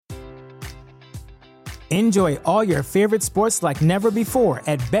Enjoy all your favorite sports like never before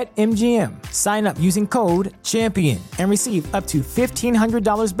at BetMGM. Sign up using code CHAMPION and receive up to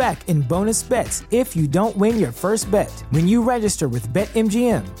 $1,500 back in bonus bets if you don't win your first bet. When you register with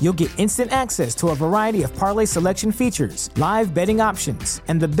BetMGM, you'll get instant access to a variety of parlay selection features, live betting options,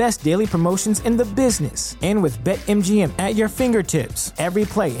 and the best daily promotions in the business. And with BetMGM at your fingertips, every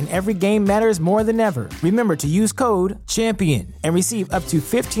play and every game matters more than ever. Remember to use code CHAMPION and receive up to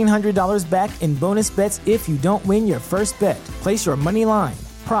 $1,500 back in bonus bets if you don't win your first bet. Place your money line,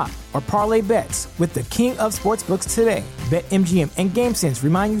 prop, or parlay bets with the king of sportsbooks today. BetMGM and GameSense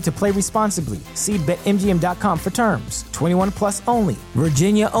remind you to play responsibly. See BetMGM.com for terms. 21 plus only.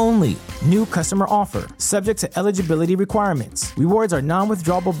 Virginia only. New customer offer. Subject to eligibility requirements. Rewards are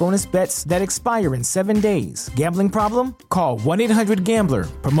non-withdrawable bonus bets that expire in 7 days. Gambling problem? Call 1-800-GAMBLER.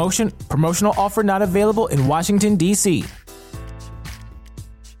 Promotional offer not available in Washington, D.C.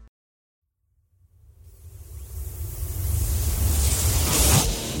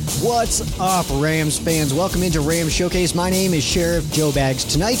 What's up, Rams fans? Welcome into Rams Showcase. My name is Sheriff Joe Bags.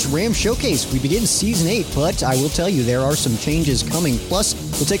 Tonight's Rams Showcase, we begin Season 8, but I will tell you there are some changes coming. Plus,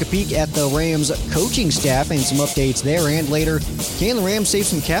 we'll take a peek at the Rams coaching staff and some updates there. And later, can the Rams save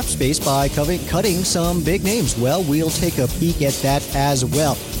some cap space by cutting some big names? Well, we'll take a peek at that as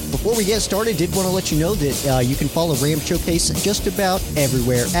well. Before we get started, did want to let you know that you can follow Rams Showcase just about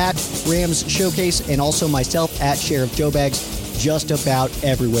everywhere at Rams Showcase, and also myself at Sheriff Joe Bags just about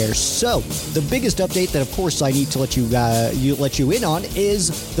everywhere. So the biggest update that of course I need to let you in on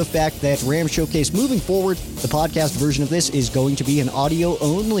is the fact that Rams Showcase moving forward, the podcast version of this is going to be an audio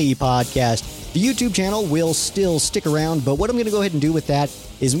only podcast. The YouTube channel will still stick around, but what I'm going to go ahead and do with that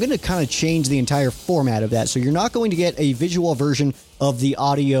is I'm going to kind of change the entire format of that. So you're not going to get a visual version of the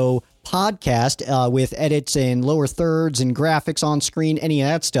audio podcast with edits and lower thirds and graphics on screen, any of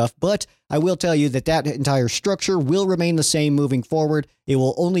that stuff. But I will tell you that that entire structure will remain the same moving forward. It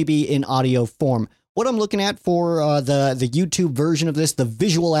will only be in audio form. What I'm looking at for the YouTube version of this, the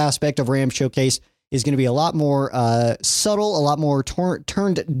visual aspect of Rams Showcase, is going to be a lot more subtle, a lot more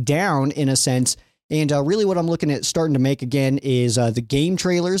turned down in a sense. And really what I'm looking at starting to make again is the game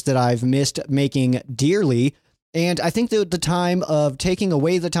trailers that I've missed making dearly. And I think that the time of taking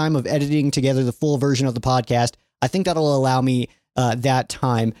away the time of editing together the full version of the podcast, I think that'll allow me that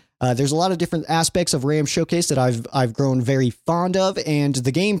time. There's a lot of different aspects of Rams Showcase that I've grown very fond of, and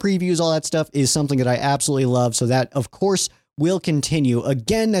the game previews, all that stuff is something that I absolutely love. So that, of course, will continue.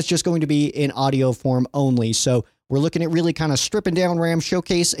 Again, that's just going to be in audio form only. So we're looking at really kind of stripping down Rams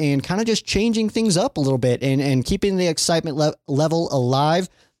Showcase and kind of just changing things up a little bit and keeping the excitement level alive.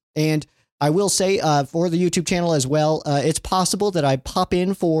 And I will say for the YouTube channel as well, it's possible that I pop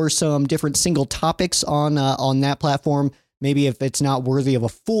in for some different single topics on that platform. Maybe if it's not worthy of a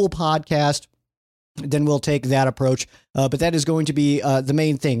full podcast, then we'll take that approach. But that is going to be the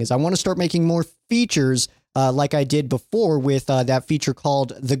main thing, is I want to start making more features like I did before with that feature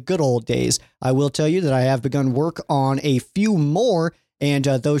called The Good Old Days. I will tell you that I have begun work on a few more, and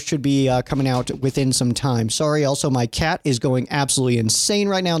those should be coming out within some time. Sorry, also my cat is going absolutely insane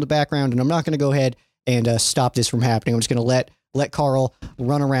right now in the background, and I'm not going to go ahead and stop this from happening. I'm just going to let Carl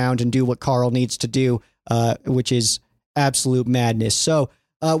run around and do what Carl needs to do, which is absolute madness. So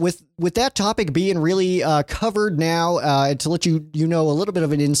with that topic being really covered now, to let you know a little bit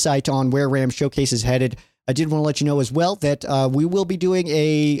of an insight on where Rams Showcase is headed, I did want to let you know as well that we will be doing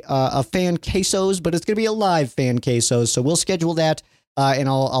a fan quesos, but it's going to be a live fan quesos. So we'll schedule that, and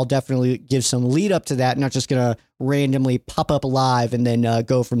I'll definitely give some lead up to that. Not just going to randomly pop up live and then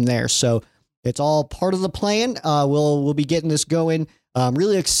go from there. So it's all part of the plan. We'll be getting this going. I'm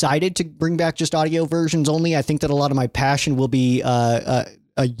really excited to bring back just audio versions only. I think that a lot of my passion will be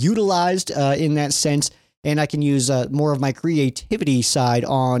utilized in that sense, and I can use more of my creativity side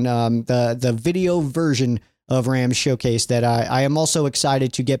on the video version of Rams Showcase. That I am also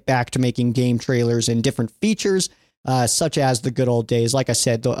excited to get back to making game trailers and different features, such as The Good Old Days. Like I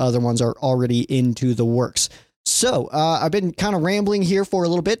said, the other ones are already into the works. So I've been kind of rambling here for a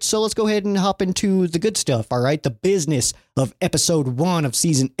little bit, so let's go ahead and hop into the good stuff, all right? The business of episode 1 of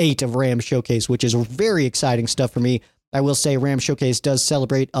season 8 of Rams Showcase, which is very exciting stuff for me. I will say Rams Showcase does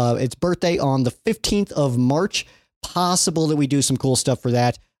celebrate its birthday on the 15th of March. Possible that we do some cool stuff for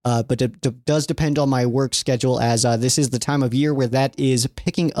that, but it does depend on my work schedule, as this is the time of year where that is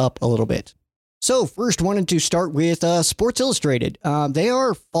picking up a little bit. So first, wanted to start with Sports Illustrated. They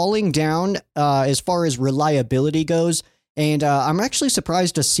are falling down as far as reliability goes, and I'm actually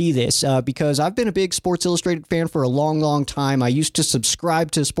surprised to see this because I've been a big Sports Illustrated fan for a long, long time. I used to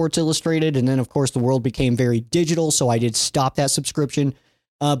subscribe to Sports Illustrated, and then, of course, the world became very digital, so I did stop that subscription.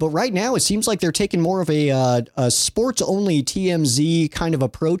 But right now, it seems like they're taking more of a sports-only TMZ kind of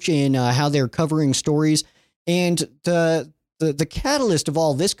approach in how they're covering stories. And the catalyst of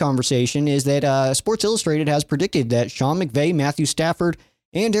all this conversation is that Sports Illustrated has predicted that Sean McVay, Matthew Stafford,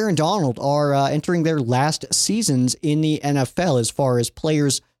 and Aaron Donald are entering their last seasons in the NFL as far as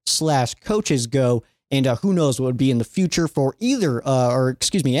players/coaches go. And who knows what would be in the future for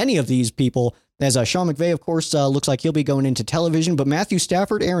any of these people. As Sean McVay, of course, looks like he'll be going into television. But Matthew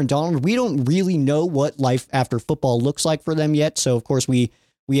Stafford, Aaron Donald, we don't really know what life after football looks like for them yet. So, of course, we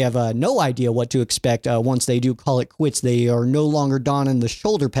have no idea what to expect once they do call it quits. They are no longer donning the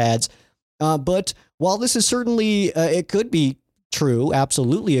shoulder pads. But while this is certainly, it could be true,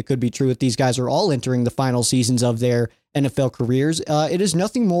 absolutely it could be true that these guys are all entering the final seasons of their NFL careers, it is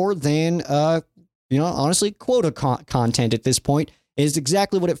nothing more than, honestly, quota content at this point. Is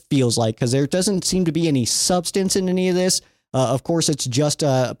exactly what it feels like, because there doesn't seem to be any substance in any of this. Of course, it's just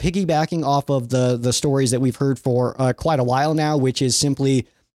piggybacking off of the stories that we've heard for quite a while now, which is simply,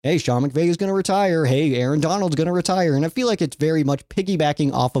 hey, Sean McVay is going to retire. Hey, Aaron Donald's going to retire. And I feel like it's very much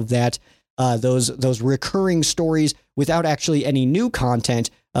piggybacking off of that, those recurring stories without actually any new content,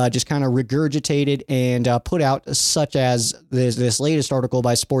 just kind of regurgitated and put out, such as this latest article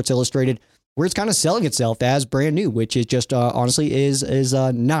by Sports Illustrated, where it's kind of selling itself as brand new, which is just honestly is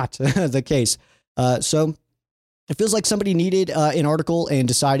not the case. So it feels like somebody needed an article and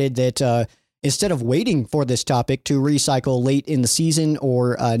decided that instead of waiting for this topic to recycle late in the season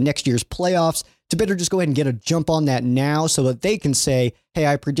or next year's playoffs, to better just go ahead and get a jump on that now so that they can say, hey,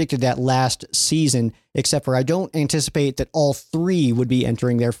 I predicted that last season, except for I don't anticipate that all three would be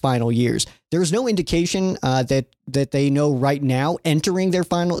entering their final years. There's no indication that they know right now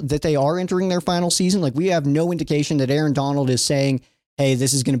that they are entering their final season. Like, we have no indication that Aaron Donald is saying, hey,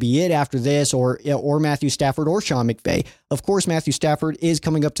 this is going to be it after this, or Matthew Stafford or Sean McVay. Of course, Matthew Stafford is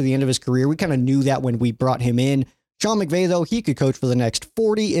coming up to the end of his career. We kind of knew that when we brought him in. Sean McVay, though, he could coach for the next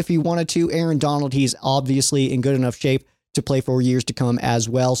 40 if he wanted to. Aaron Donald, he's obviously in good enough shape to play for years to come as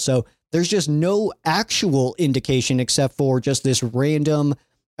well. So there's just no actual indication except for just this random,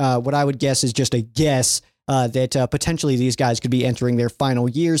 what I would guess is just a guess that potentially these guys could be entering their final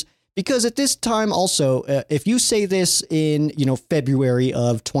years. Because at this time also, if you say this in, February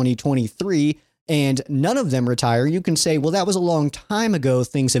of 2023 and none of them retire, you can say, well, that was a long time ago.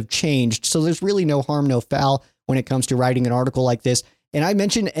 Things have changed. So there's really no harm, no foul when it comes to writing an article like this. And I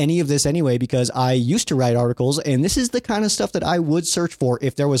mention any of this anyway because I used to write articles, and this is the kind of stuff that I would search for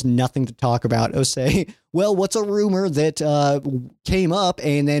if there was nothing to talk about. I would say, well, what's a rumor that came up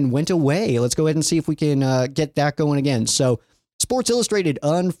and then went away? Let's go ahead and see if we can get that going again. So Sports Illustrated,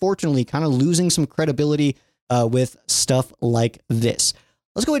 unfortunately, kind of losing some credibility with stuff like this.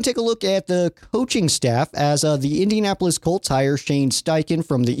 Let's go ahead and take a look at the coaching staff as the Indianapolis Colts hire Shane Steichen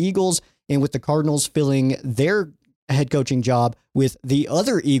from the Eagles, and with the Cardinals filling their head coaching job with the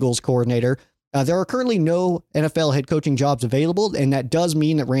other Eagles coordinator. There are currently no NFL head coaching jobs available, and that does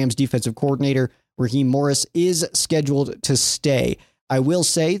mean that Rams defensive coordinator Raheem Morris is scheduled to stay. I will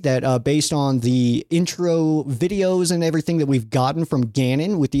say that based on the intro videos and everything that we've gotten from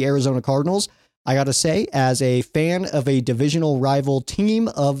Gannon with the Arizona Cardinals, I got to say, as a fan of a divisional rival team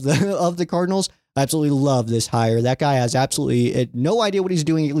of the Cardinals, I absolutely love this hire. That guy has absolutely no idea what he's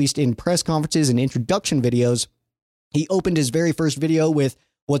doing, at least in press conferences and introduction videos. He opened his very first video with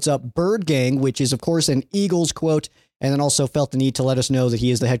 "What's up, Bird Gang," which is, of course, an Eagles quote, and then also felt the need to let us know that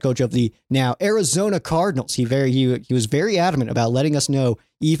he is the head coach of the now Arizona Cardinals. He was very adamant about letting us know,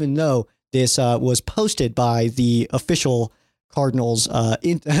 even though this was posted by the official Cardinals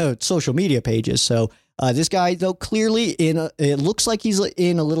social media pages. So this guy, though, clearly it looks like he's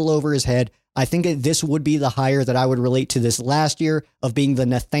in a little over his head. I think that this would be the hire that I would relate to this last year of being the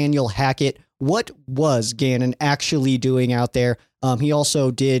Nathaniel Hackett. What was Gannon actually doing out there? He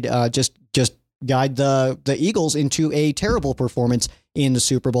also did just guide the Eagles into a terrible performance in the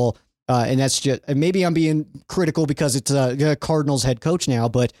Super Bowl. And that's just, maybe I'm being critical because it's a Cardinals head coach now,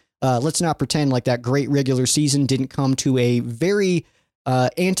 but let's not pretend like that great regular season didn't come to a very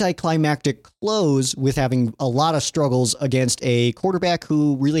anticlimactic close with having a lot of struggles against a quarterback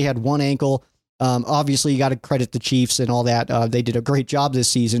who really had one ankle. Obviously, you got to credit the Chiefs and all that. They did a great job this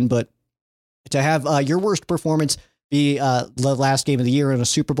season, but to have your worst performance be the last game of the year in a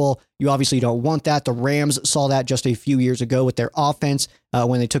Super Bowl, you obviously don't want that. The Rams saw that just a few years ago with their offense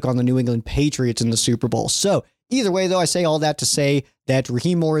when they took on the New England Patriots in the Super Bowl. So either way, though, I say all that to say that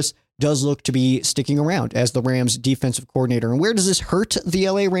Raheem Morris does look to be sticking around as the Rams defensive coordinator. And where does this hurt the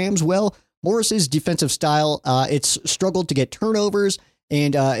LA Rams? Well, Morris's defensive style, it's struggled to get turnovers,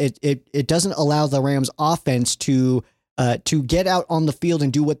 and it doesn't allow the Rams offense to to get out on the field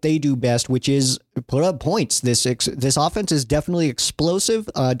and do what they do best, which is put up points. This offense is definitely explosive.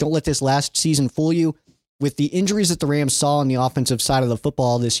 Don't let this last season fool you. With the injuries that the Rams saw on the offensive side of the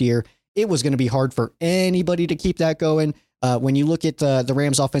football this year, it was going to be hard for anybody to keep that going. When you look at the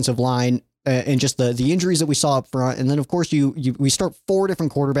Rams offensive line and just the injuries that we saw up front, and then of course we start 4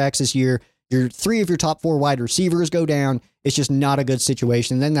 different quarterbacks this year. Your 3 of your top 4 wide receivers go down. It's just not a good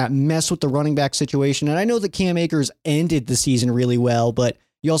situation. And then that mess with the running back situation. And I know that Cam Akers ended the season really well, but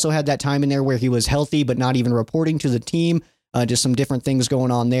you also had that time in there where he was healthy, but not even reporting to the team. Just some different things going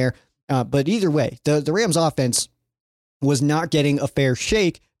on there. But either way, the Rams offense was not getting a fair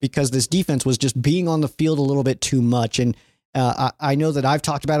shake because this defense was just being on the field a little bit too much. And I know that I've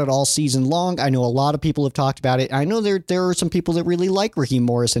talked about it all season long. I know a lot of people have talked about it. I know there are some people that really like Raheem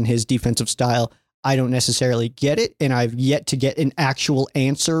Morris and his defensive style. I don't necessarily get it, and I've yet to get an actual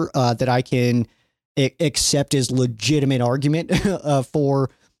answer that I can accept as legitimate argument for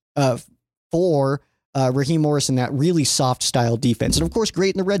Raheem Morris and that really soft style defense. And of course,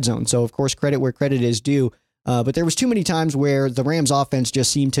 great in the red zone. So of course, credit where credit is due. But there was too many times where the Rams offense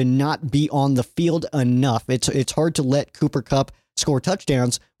just seemed to not be on the field enough. It's hard to let Cooper Kupp score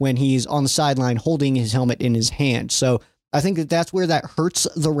touchdowns when he's on the sideline holding his helmet in his hand. So I think that's where that hurts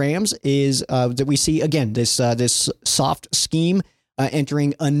the Rams is that we see, again, this soft scheme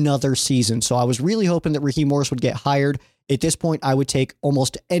entering another season. So I was really hoping that Raheem Morris would get hired. At this point, I would take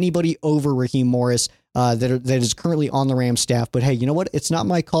almost anybody over Raheem Morris that is currently on the Rams staff. But hey, you know what? It's not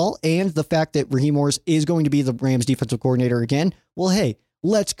my call. And the fact that Raheem Morris is going to be the Rams defensive coordinator again, well, hey,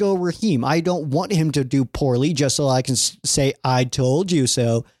 let's go Raheem. I don't want him to do poorly just so I can say, I told you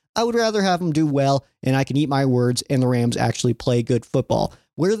so. I would rather have him do well and I can eat my words and the Rams actually play good football.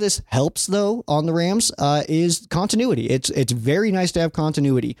 Where this helps, though, on the Rams is continuity. It's very nice to have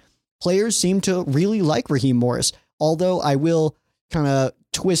continuity. Players seem to really like Raheem Morris, although I will kind of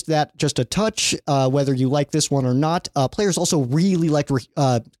twist that just a touch, whether you like this one or not. Players also really liked,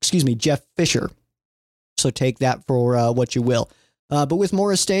 Jeff Fisher. So take that for what you will. But with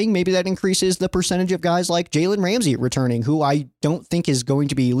Morris staying, maybe that increases the percentage of guys like Jalen Ramsey returning, who I don't think is going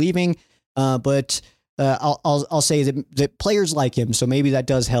to be leaving. But I'll say that players like him, so maybe that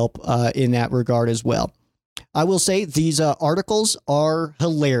does help in that regard as well. I will say these articles are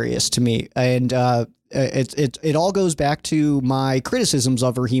hilarious to me, and it all goes back to my criticisms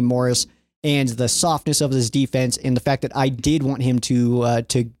of Raheem Morris and the softness of his defense, and the fact that I did want him to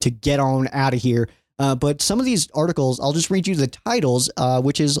get on out of here. But some of these articles, I'll just read you the titles,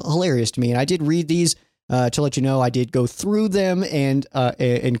 which is hilarious to me. And I did read these to let you know I did go through them and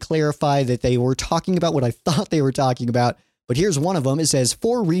clarify that they were talking about what I thought they were talking about. But here's one of them. It says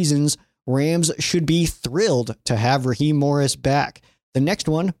 4 reasons Rams should be thrilled to have Raheem Morris back. The next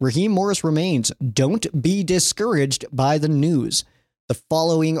one, Raheem Morris remains. Don't be discouraged by the news. The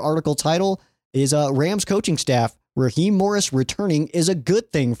following article title is Rams coaching staff. Raheem Morris returning is a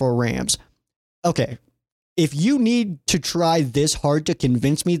good thing for Rams. Okay, if you need to try this hard to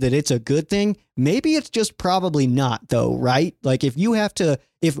convince me that it's a good thing, maybe it's just probably not, though, right? Like if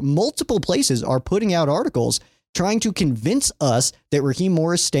multiple places are putting out articles trying to convince us that Raheem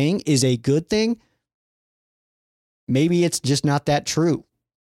Morris staying is a good thing, maybe it's just not that true.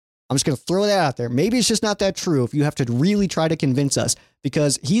 I'm just going to throw that out there. Maybe it's just not that true if you have to really try to convince us,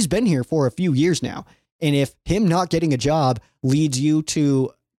 because he's been here for a few years now. And if him not getting a job leads you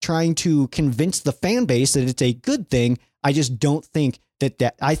to trying to convince the fan base that it's a good thing, I just don't think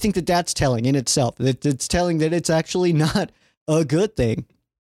that I think that that's telling in itself. That it's telling that it's actually not a good thing.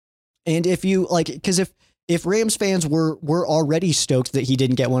 And if you because if Rams fans were already stoked that he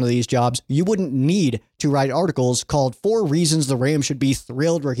didn't get one of these jobs, you wouldn't need to write articles called 4 reasons the Rams should be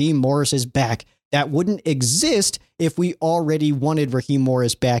thrilled Raheem Morris is back. That wouldn't exist if we already wanted Raheem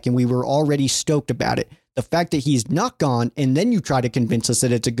Morris back and we were already stoked about it. The fact that he's not gone and then you try to convince us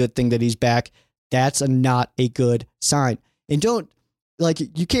that it's a good thing that he's back, that's not a good sign. And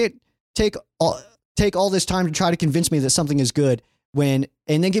you can't take all this time to try to convince me that something is good and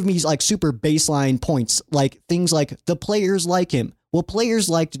then give me super baseline points, like things like the players like him. Well, players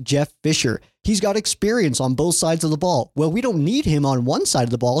liked Jeff Fisher. He's got experience on both sides of the ball. Well, we don't need him on one side of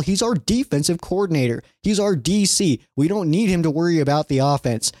the ball. He's our defensive coordinator. He's our DC. We don't need him to worry about the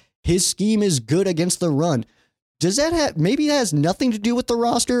offense. His scheme is good against the run. Does that maybe that has nothing to do with the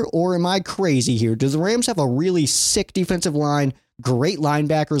roster, or am I crazy here? Do the Rams have a really sick defensive line, great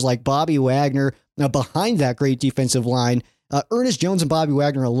linebackers like Bobby Wagner behind that great defensive line, Ernest Jones and Bobby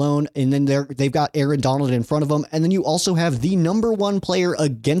Wagner alone, and then they've got Aaron Donald in front of them, and then you also have the number 1 player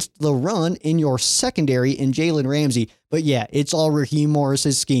against the run in your secondary in Jalen Ramsey. But yeah, it's all Raheem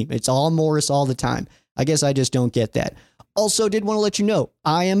Morris's scheme. It's all Morris all the time. I guess I just don't get that. Also, did want to let you know,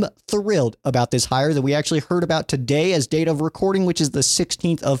 I am thrilled about this hire that we actually heard about today as date of recording, which is the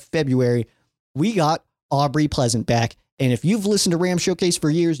 16th of February. We got Aubrey Pleasant back. And if you've listened to Ram Showcase for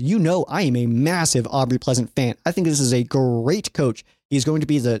years, you know I am a massive Aubrey Pleasant fan. I think this is a great coach. He's going to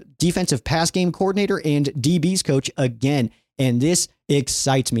be the defensive pass game coordinator and DB's coach again. And this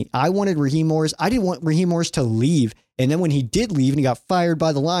excites me. I wanted Raheem Morris. I didn't want Raheem Morris to leave. And then when he did leave and he got fired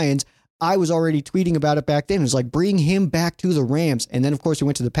by the Lions, I was already tweeting about it back then. It was like, bring him back to the Rams. And then, of course, he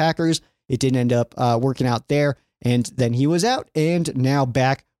went to the Packers. It didn't end up working out there. And then he was out and now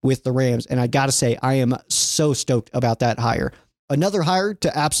back with the Rams. And I got to say, I am so stoked about that hire. Another hire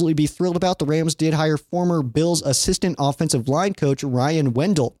to absolutely be thrilled about, the Rams did hire former Bills assistant offensive line coach Ryan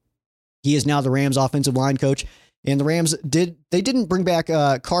Wendell. He is now the Rams offensive line coach. And the Rams didn't bring back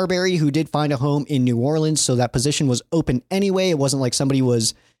Carberry, who did find a home in New Orleans. So that position was open anyway. It wasn't like somebody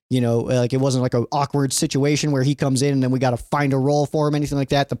was, like it wasn't like an awkward situation where he comes in and then we got to find a role for him, anything like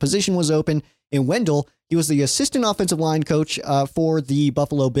that. The position was open. And Wendell, he was the assistant offensive line coach for the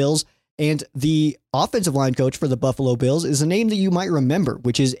Buffalo Bills. And the offensive line coach for the Buffalo Bills is a name that you might remember,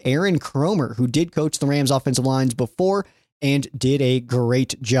 which is Aaron Kromer, who did coach the Rams offensive lines before and did a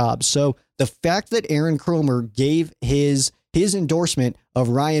great job. So the fact that Aaron Kromer gave his endorsement of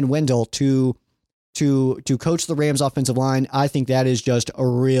Ryan Wendell to coach the Rams offensive line, I think that is just a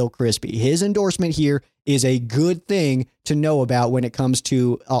real crispy. His endorsement here is a good thing to know about when it comes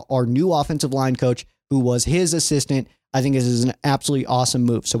to our new offensive line coach, who was his assistant. I think this is an absolutely awesome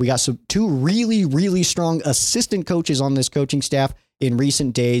move. So we got two really, really strong assistant coaches on this coaching staff in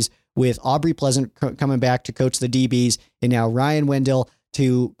recent days, with Aubrey Pleasant coming back to coach the DBs and now Ryan Wendell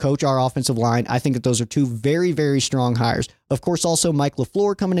to coach our offensive line. I think that those are two very, very strong hires. Of course, also Mike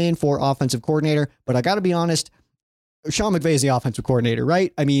LaFleur coming in for offensive coordinator, but I got to be honest, Sean McVay is the offensive coordinator,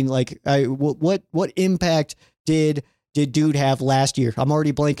 right? I mean, what impact did dude have last year? I'm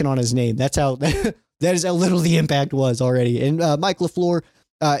already blanking on his name. That's how that is how little the impact was already. And Mike LaFleur,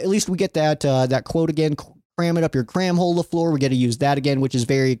 at least we get that quote again. Cram it up your cram hole, LaFleur. We get to use that again, which is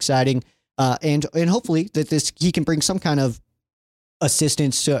very exciting. And hopefully that he can bring some kind of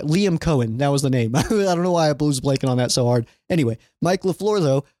assistance to Liam Cohen. That was the name. I don't know why I was blanking on that so hard. Anyway, Mike LaFleur,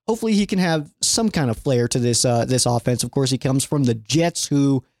 though, hopefully he can have some kind of flair to this offense. Of course, he comes from the Jets,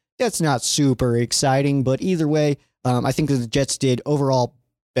 who that's not super exciting, but either way, I think that the Jets did overall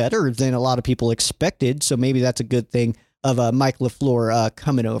better than a lot of people expected. So maybe that's a good thing of Mike LaFleur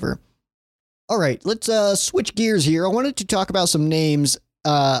coming over. All right, let's switch gears here. I wanted to talk about some names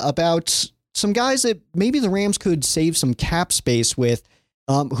about some guys that maybe the Rams could save some cap space with,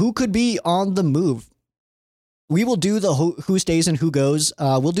 who could be on the move. We will do the who stays and who goes.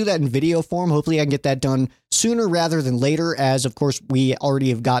 We'll do that in video form. Hopefully I can get that done sooner rather than later, as of course we already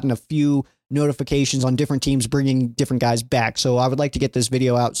have gotten a few notifications on different teams bringing different guys back. So I would like to get this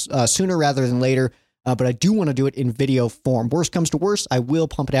video out sooner rather than later. But I do want to do it in video form. Worst comes to worst, I will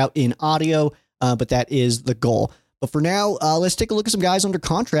pump it out in audio, but that is the goal. But for now, let's take a look at some guys under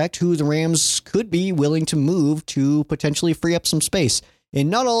contract who the Rams could be willing to move to potentially free up some space. And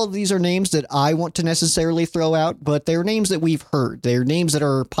not all of these are names that I want to necessarily throw out, but they're names that we've heard. They're names that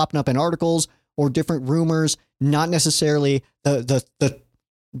are popping up in articles or different rumors, not necessarily the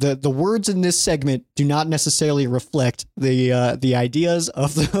words in this segment do not necessarily reflect the ideas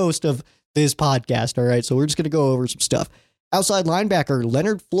of the host of this podcast. All right. So we're just going to go over some stuff. Outside linebacker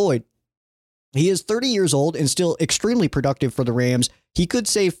Leonard Floyd. He is 30 years old and still extremely productive for the Rams. He could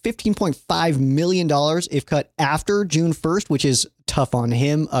save $15.5 million if cut after June 1st, which is tough on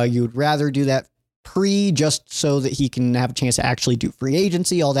him. You'd rather do that just so that he can have a chance to actually do free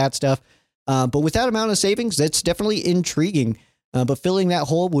agency, all that stuff. But with that amount of savings, that's definitely intriguing. But filling that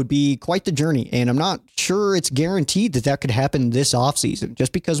hole would be quite the journey. And I'm not sure it's guaranteed that could happen this offseason.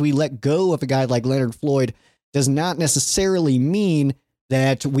 Just because we let go of a guy like Leonard Floyd does not necessarily mean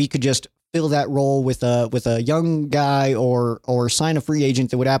that we could just fill that role with a young guy or sign a free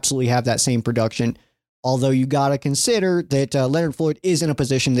agent that would absolutely have that same production. Although you got to consider that Leonard Floyd is in a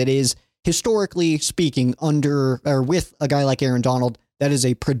position that is, historically speaking, under or with a guy like Aaron Donald, that is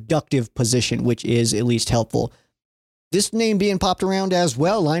a productive position, which is at least helpful. This name being popped around as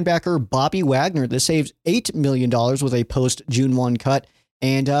well, linebacker Bobby Wagner. This saves $8 million with a post-June 1 cut,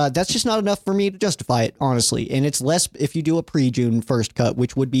 and that's just not enough for me to justify it, honestly. And it's less if you do a pre-June 1st cut,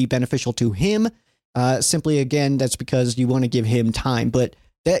 which would be beneficial to him. Simply, again, that's because you want to give him time. But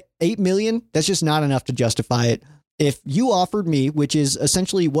that $8 million, that's just not enough to justify it. If you offered me, which is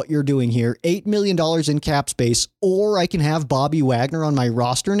essentially what you're doing here, $8 million in cap space, or I can have Bobby Wagner on my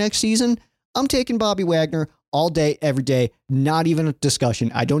roster next season, I'm taking Bobby Wagner all day, every day, not even a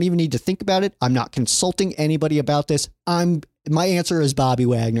discussion. I don't even need to think about it. I'm not consulting anybody about this. My answer is Bobby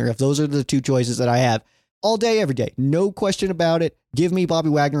Wagner. If those are the two choices that I have, all day, every day, no question about it. Give me Bobby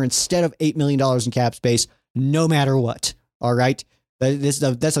Wagner instead of $8 million in cap space, no matter what. All right. That's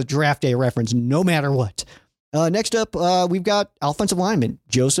a draft day reference, no matter what. Next up, we've got offensive lineman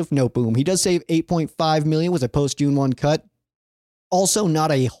Joseph Noteboom. He does save $8.5 million with a post June 1 cut. Also,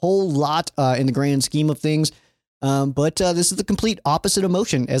 not a whole lot in the grand scheme of things, but this is the complete opposite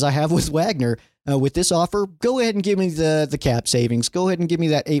emotion as I have with Wagner. With this offer, go ahead and give me the cap savings. Go ahead and give me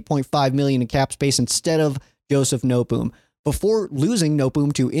that $8.5 million in cap space instead of Joseph Noteboom. Before losing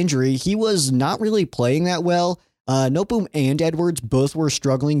Noteboom to injury, he was not really playing that well. Noteboom and Edwards both were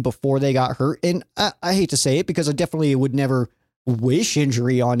struggling before they got hurt, and I hate to say it because I definitely would never wish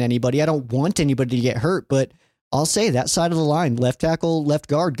injury on anybody. I don't want anybody to get hurt, but I'll say that side of the line, left tackle, left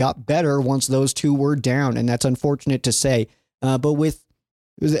guard, got better once those two were down, and that's unfortunate to say. But with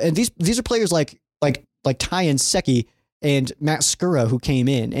and these are players like Ty Nsekhe and Matt Skura who came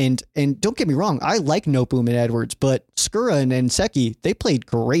in, and don't get me wrong, I like Noteboom and Edwards, but Skura and Nsekhe, they played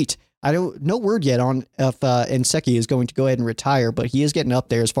great. No word yet on if Nsekhe is going to go ahead and retire, but he is getting up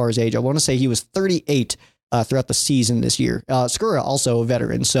there as far as age. I want to say he was 38 throughout the season this year. Skura also a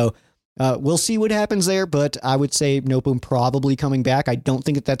veteran, so. We'll see what happens there, but I would say Noteboom probably coming back. I don't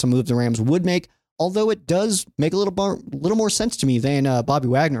think that's a move the Rams would make, although it does make a little more sense to me than Bobby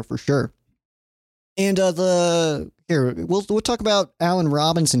Wagner for sure. And we'll talk about Allen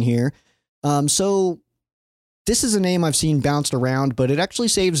Robinson here. So this is a name I've seen bounced around, but it actually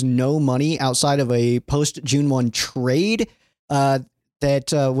saves no money outside of a post June 1 trade.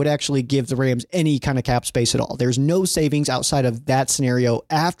 That would actually give the Rams any kind of cap space at all. There's no savings outside of that scenario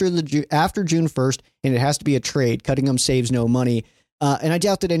after June 1st, and it has to be a trade. Cutting him saves no money. And I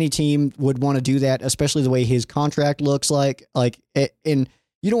doubt that any team would want to do that, especially the way his contract looks like. And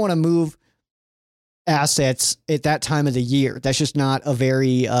you don't want to move assets at that time of the year. That's just not a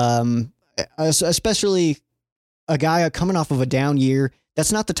very, especially a guy coming off of a down year.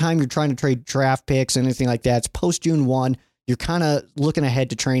 That's not the time you're trying to trade draft picks and anything like that. It's post June 1. You're kind of looking ahead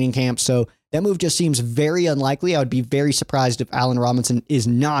to training camp. So that move just seems very unlikely. I would be very surprised if Allen Robinson is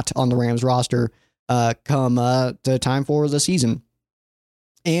not on the Rams roster come the time for the season.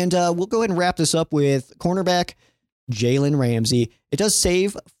 And we'll go ahead and wrap this up with cornerback Jalen Ramsey. It does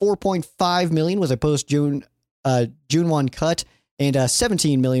save $4.5 million with a post June 1 cut and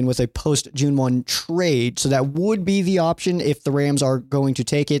 $17 million with a post June 1 trade. So that would be the option if the Rams are going to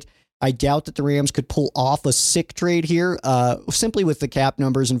take it. I doubt that the Rams could pull off a sick trade here, simply with the cap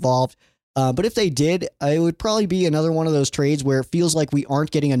numbers involved. But if they did, it would probably be another one of those trades where it feels like we aren't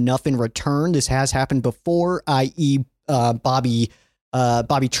getting enough in return. This has happened before, i.e. Bobby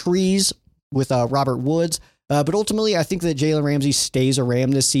Trees with Robert Woods. But ultimately, I think that Jalen Ramsey stays a Ram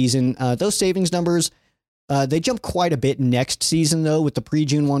this season. Those savings numbers, they jump quite a bit next season, though, with the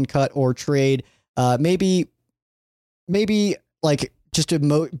pre-June 1 cut or trade. Maybe like just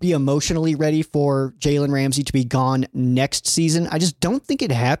to be emotionally ready for Jalen Ramsey to be gone next season. I just don't think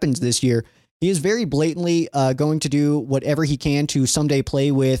it happens this year. He is very blatantly going to do whatever he can to someday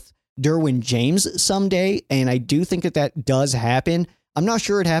play with Derwin James someday, and I do think that does happen. I'm not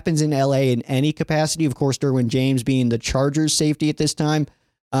sure it happens in LA in any capacity. Of course, Derwin James being the Chargers safety at this time.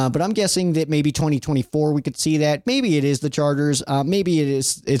 But I'm guessing that maybe 2024 we could see that. Maybe it is the Chargers. Maybe it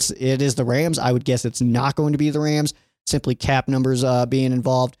is the Rams. I would guess it's not going to be the Rams. Simply cap numbers being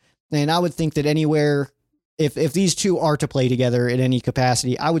involved. And I would think that anywhere, if these two are to play together in any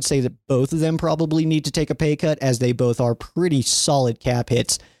capacity, I would say that both of them probably need to take a pay cut as they both are pretty solid cap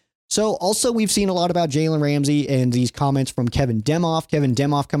hits. So also we've seen a lot about Jalen Ramsey and these comments from Kevin Demoff. Kevin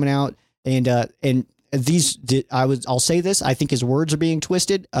Demoff coming out and these, I'll say this, I think his words are being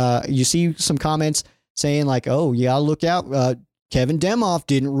twisted. You see some comments saying like, oh yeah, look out. Kevin Demoff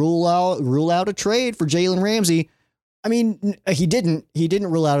didn't rule out a trade for Jalen Ramsey. I mean, he didn't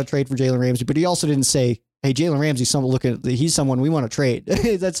rule out a trade for Jalen Ramsey, but he also didn't say, hey, Jalen Ramsey, he's someone we want to trade.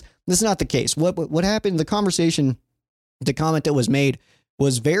 That's not the case. What happened? The conversation, the comment that was made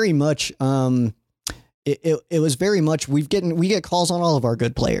was very much, it was very much, we get calls on all of our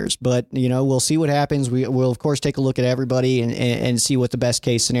good players, but we'll see what happens. We'll of course take a look at everybody and see what the best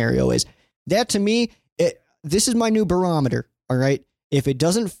case scenario is. That to me, this is my new barometer. All right. If it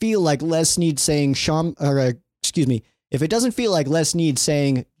doesn't feel like Les Snead saying if it doesn't feel like Les Snead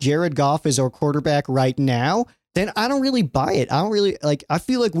saying Jared Goff is our quarterback right now, then I don't really buy it. I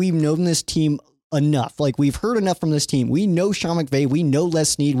feel like we've known this team enough. Like we've heard enough from this team. We know Sean McVay. We know Les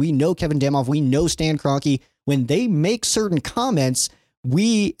Snead. We know Kevin Demoff. We know Stan Kroenke. When they make certain comments,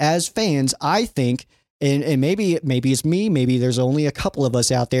 we as fans, I think, And maybe it's me, maybe there's only a couple of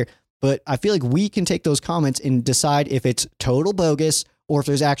us out there, but I feel like we can take those comments and decide if it's total bogus or if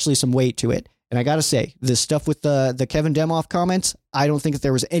there's actually some weight to it. And I got to say, this stuff with the Kevin Demoff comments, I don't think that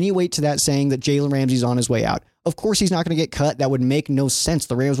there was any weight to that saying that Jalen Ramsey's on his way out. Of course, he's not going to get cut. That would make no sense.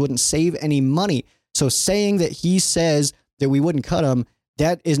 The Rams wouldn't save any money. So saying that he says that we wouldn't cut him,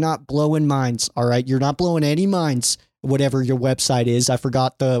 that is not blowing minds. All right. You're not blowing any minds, whatever your website is. I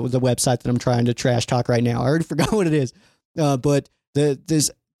forgot the website that I'm trying to trash talk right now. I already forgot what it is. But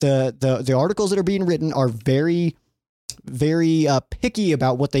the articles that are being written are very, very picky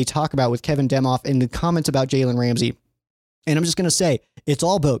about what they talk about with Kevin Demoff and the comments about Jalen Ramsey. And I'm just going to say it's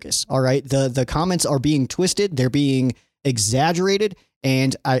all bogus. All right. The comments are being twisted. They're being exaggerated.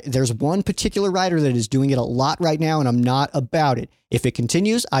 And there's one particular writer that is doing it a lot right now, and I'm not about it. If it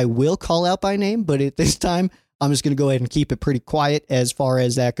continues, I will call out by name. But at this time, I'm just going to go ahead and keep it pretty quiet as far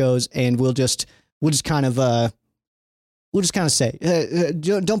as that goes. And we'll just kind of say,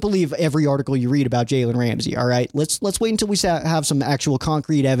 don't believe every article you read about Jalen Ramsey. All right, let's wait until we have some actual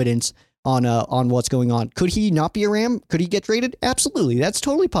concrete evidence on what's going on. Could he not be a Ram? Could he get traded? Absolutely, that's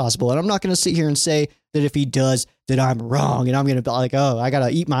totally possible. And I'm not going to sit here and say that if he does, that I'm wrong, and I'm going to be like, oh, I got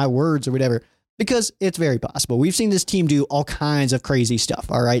to eat my words or whatever, because it's very possible. We've seen this team do all kinds of crazy stuff.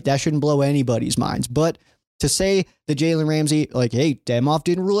 All right, that shouldn't blow anybody's minds, but to say that Jalen Ramsey, like, hey, Demoff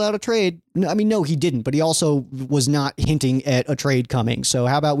didn't rule out a trade. I mean, no, he didn't, but he also was not hinting at a trade coming. So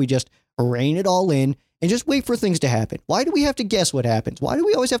how about we just rein it all in and just wait for things to happen? Why do we have to guess what happens? Why do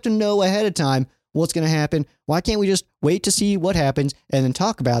we always have to know ahead of time what's going to happen? Why can't we just wait to see what happens and then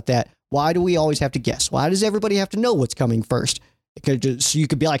talk about that? Why do we always have to guess? Why does everybody have to know what's coming first? So you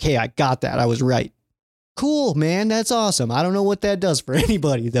could be like, hey, I got that. I was right. Cool, man. That's awesome. I don't know what that does for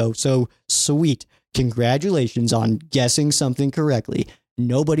anybody, though. So sweet. Congratulations on guessing something correctly.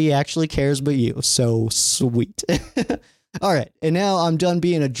 Nobody actually cares but you. So sweet. All right. And now I'm done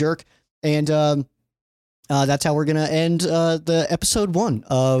being a jerk. And that's how we're going to end the episode 1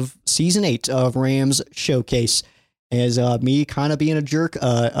 of season 8 of Rams Showcase. As me kind of being a jerk,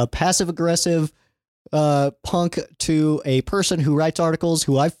 a passive aggressive punk to a person who writes articles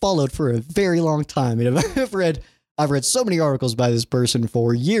who I've followed for a very long time. And I've read so many articles by this person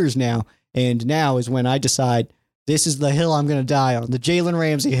for years now. And now is when I decide this is the hill I'm going to die on. The Jalen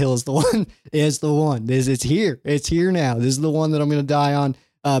Ramsey hill is the one. It's here. It's here now. This is the one that I'm going to die on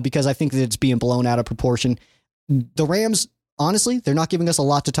because I think that it's being blown out of proportion. The Rams, honestly, they're not giving us a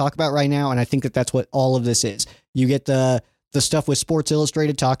lot to talk about right now. And I think that that's what all of this is. You get the stuff with Sports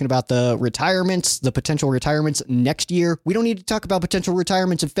Illustrated talking about the retirements, the potential retirements next year. We don't need to talk about potential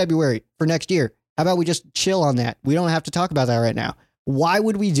retirements in February for next year. How about we just chill on that? We don't have to talk about that right now. Why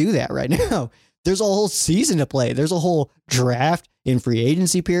would we do that right now? There's a whole season to play. There's a whole draft and free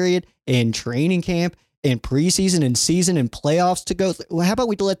agency period and training camp and preseason and season and playoffs to go. Well, how about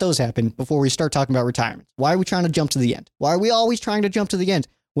we let those happen before we start talking about retirement? Why are we trying to jump to the end? Why are we always trying to jump to the end?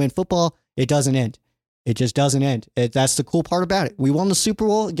 When football, it doesn't end. It just doesn't end. That's the cool part about it. We won the Super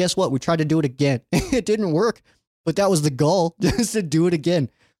Bowl. Guess what? We tried to do it again. It didn't work, but that was the goal, just to do it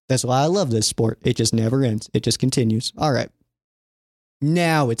again. That's why I love this sport. It just never ends. It just continues. All right.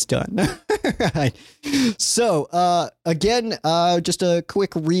 Now it's done. Right. So, again, just a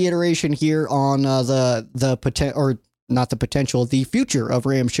quick reiteration here on the future of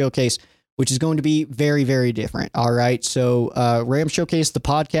Ram Showcase, which is going to be very, very different. All right. So, Ram Showcase, the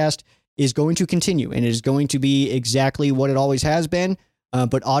podcast, is going to continue, and it is going to be exactly what it always has been,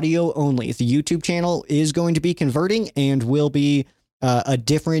 but audio only. The YouTube channel is going to be converting and will be a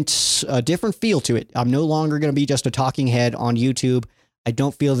different feel to it. I'm no longer going to be just a talking head on YouTube. I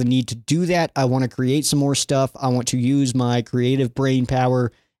don't feel the need to do that. I want to create some more stuff. I want to use my creative brain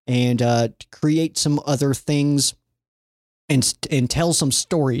power and create some other things and tell some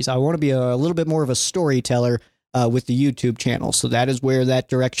stories. I want to be a little bit more of a storyteller with the YouTube channel. So that is where that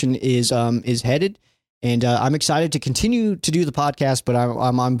direction is headed. And I'm excited to continue to do the podcast, but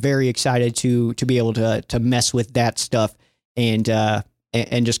I'm very excited to be able to mess with that stuff and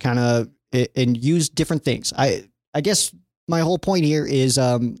just kind of and use different things. I guess my whole point here is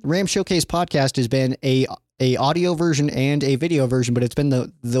Ram Showcase podcast has been a audio version and a video version, but it's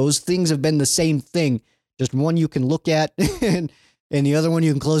been those things have been the same thing. Just one you can look at and the other one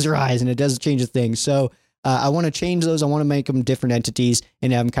you can close your eyes, and it doesn't change a thing. So I want to change those. I want to make them different entities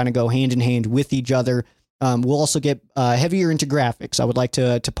and have them kind of go hand in hand with each other. We'll also get heavier into graphics. I would like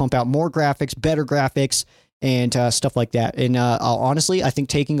to pump out more graphics, better graphics, and stuff like that. And honestly, I think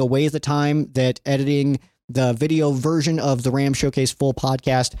taking away the time that editing the video version of the Ram Showcase full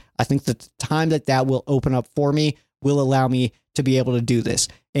podcast, I think that the time that will open up for me will allow me to be able to do this.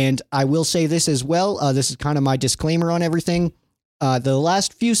 And I will say this as well. This is kind of my disclaimer on everything. The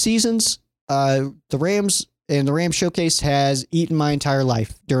last few seasons, the Rams and the Rams Showcase has eaten my entire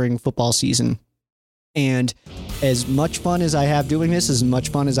life during football season. And as much fun as I have doing this, as much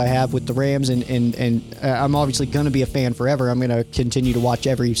fun as I have with the Rams, and I'm obviously going to be a fan forever. I'm going to continue to watch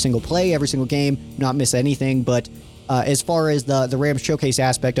every single play, every single game, not miss anything. But as far as the Rams Showcase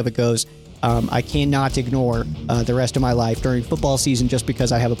aspect of it goes, I cannot ignore the rest of my life during football season just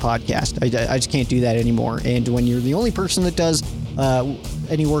because I have a podcast. I just can't do that anymore. And when you're the only person that does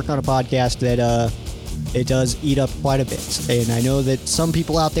any work on a podcast, that it does eat up quite a bit. And I know that some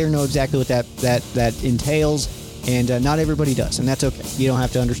people out there know exactly what that entails, and not everybody does, and that's okay. You don't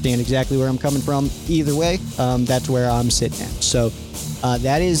have to understand exactly where I'm coming from. Either way, that's where I'm sitting at. So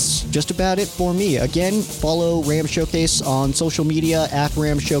that is just about it for me. Again, follow Rams Showcase on social media, at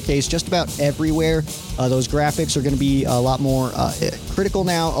Rams Showcase, just about everywhere. Those graphics are going to be a lot more critical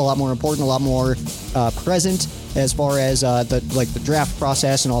now, a lot more important, a lot more present as far as the draft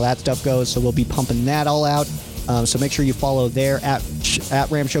process and all that stuff goes. So we'll be pumping that all out. So make sure you follow there at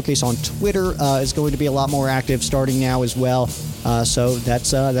Rams Showcase on Twitter. Is going to be a lot more active starting now as well. So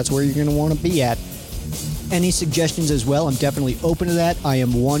that's where you're going to want to be at. Any suggestions as well, I'm definitely open to that. I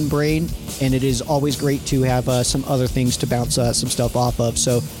am one brain, and it is always great to have some other things to bounce some stuff off of.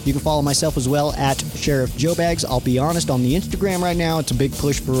 So you can follow myself as well at Sheriff Joe Bags. I'll be honest, on the Instagram right now, it's a big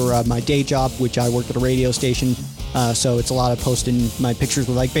push for my day job, which I work at a radio station. So it's a lot of posting my pictures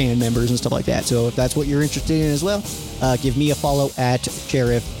with like band members and stuff like that. So if that's what you're interested in as well, give me a follow at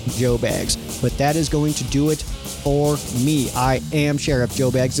Sheriff Joe Bags. But that is going to do it for me. I am Sheriff Joe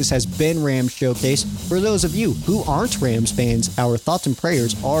Bags. This has been Rams Showcase. For those of you who aren't Rams fans, our thoughts and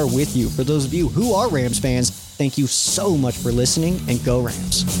prayers are with you. For those of you who are Rams fans, thank you so much for listening, and go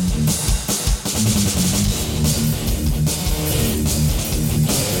Rams.